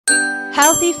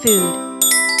Healthy food.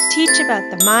 Teach about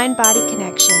the mind-body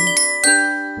connection.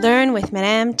 Learn with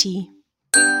Madame T.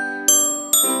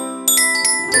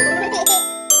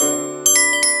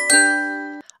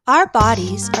 Our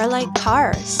bodies are like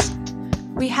cars.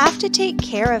 We have to take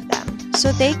care of them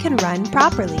so they can run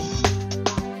properly.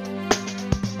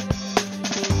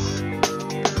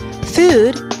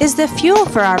 Food is the fuel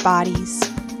for our bodies.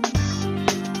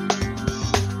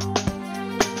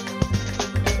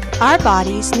 Our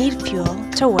bodies need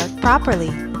fuel to work properly.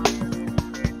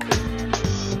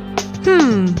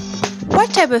 What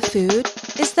type of food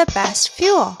is the best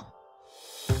fuel?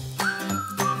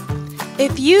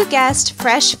 If you guessed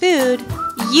fresh food,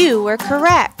 you were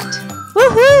correct.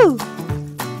 Woohoo!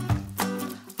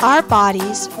 Our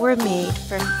bodies were made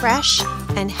for fresh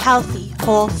and healthy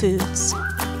whole foods.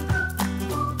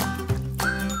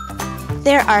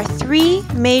 There are 3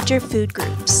 major food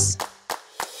groups.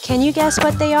 Can you guess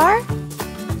what they are?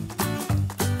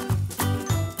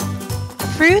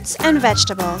 Fruits and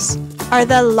vegetables are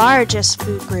the largest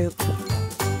food group.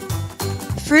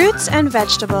 Fruits and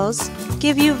vegetables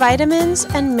give you vitamins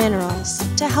and minerals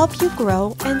to help you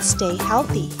grow and stay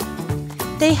healthy.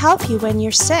 They help you when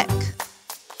you're sick.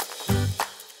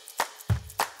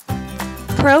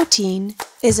 Protein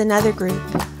is another group.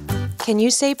 Can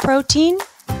you say protein?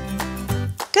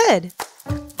 Good.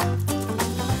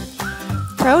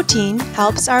 Protein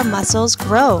helps our muscles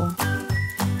grow.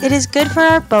 It is good for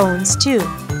our bones too,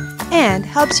 and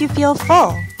helps you feel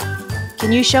full.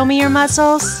 Can you show me your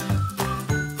muscles?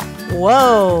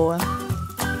 Whoa!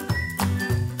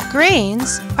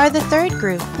 Grains are the third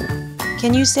group.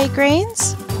 Can you say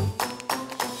grains?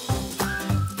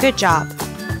 Good job.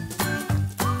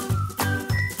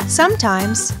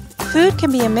 Sometimes food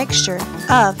can be a mixture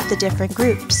of the different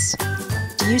groups.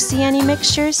 Do you see any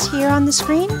mixtures here on the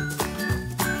screen?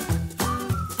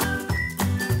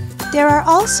 There are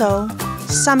also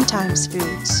sometimes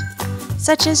foods,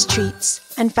 such as treats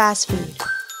and fast food.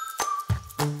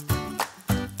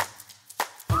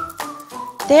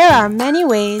 There are many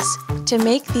ways to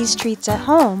make these treats at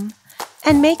home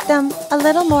and make them a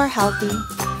little more healthy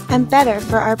and better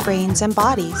for our brains and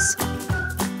bodies.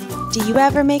 Do you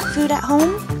ever make food at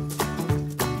home?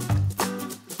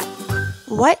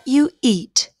 What you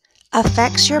eat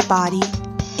affects your body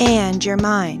and your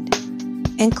mind,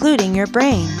 including your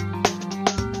brain.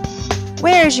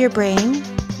 Where's your brain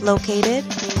located?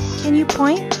 Can you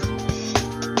point?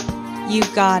 You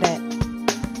got it.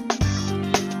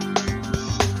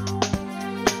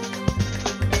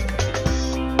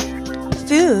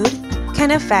 Food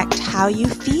can affect how you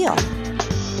feel.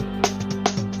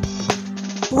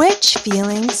 Which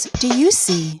feelings do you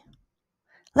see?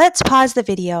 Let's pause the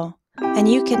video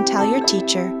and you can tell your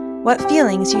teacher what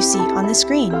feelings you see on the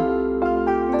screen.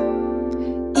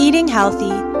 Eating healthy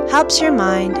helps your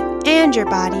mind and your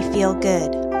body feel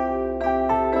good.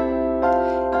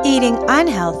 Eating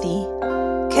unhealthy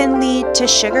can lead to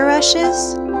sugar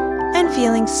rushes and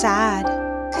feeling sad,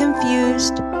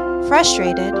 confused,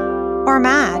 frustrated, or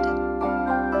mad.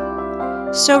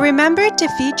 So remember to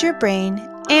feed your brain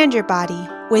and your body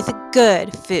with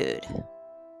good food.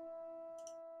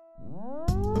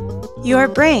 Your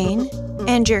brain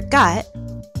and your gut,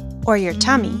 or your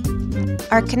tummy,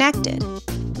 are connected.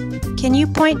 Can you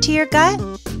point to your gut?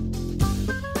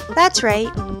 That's right,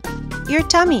 your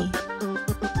tummy.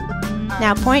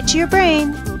 Now point to your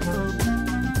brain.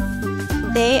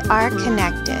 They are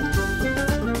connected.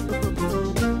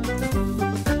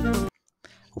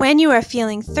 When you are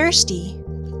feeling thirsty,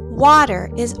 water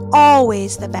is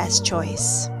always the best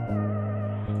choice.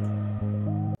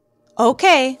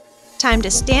 Okay, time to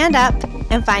stand up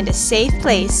and find a safe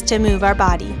place to move our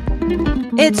body.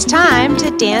 It's time to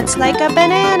dance like a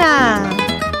banana.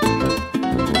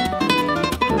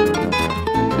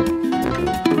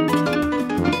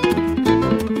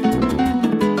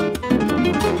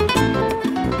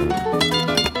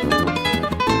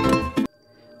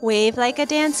 Wave like a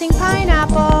dancing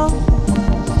pineapple.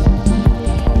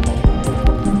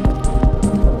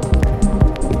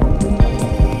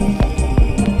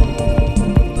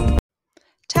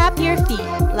 Tap your feet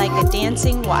like a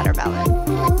dancing watermelon.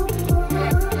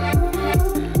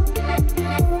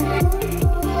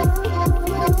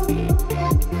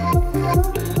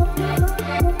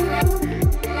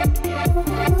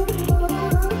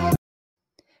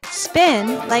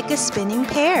 Spin like a spinning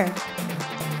pear.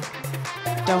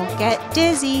 Don't get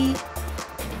dizzy.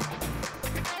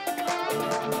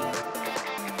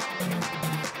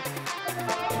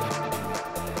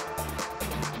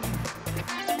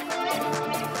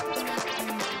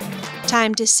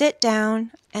 Time to sit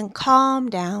down and calm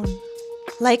down,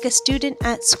 like a student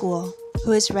at school.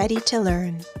 who is ready to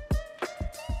learn.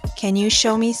 Can you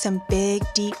show me some big,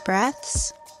 deep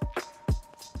breaths?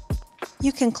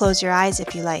 You can close your eyes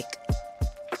if you like.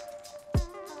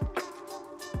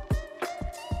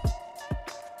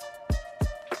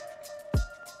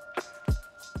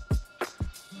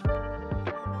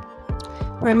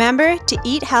 Remember to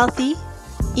eat healthy,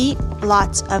 eat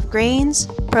lots of grains,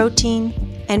 protein,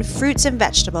 and fruits and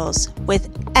vegetables with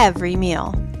every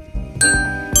meal.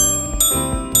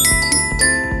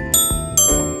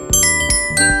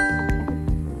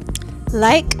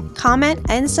 Like, comment,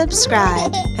 and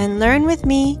subscribe, and learn with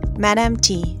me, Madame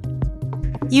T.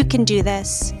 You can do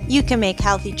this. You can make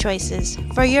healthy choices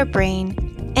for your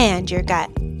brain and your gut.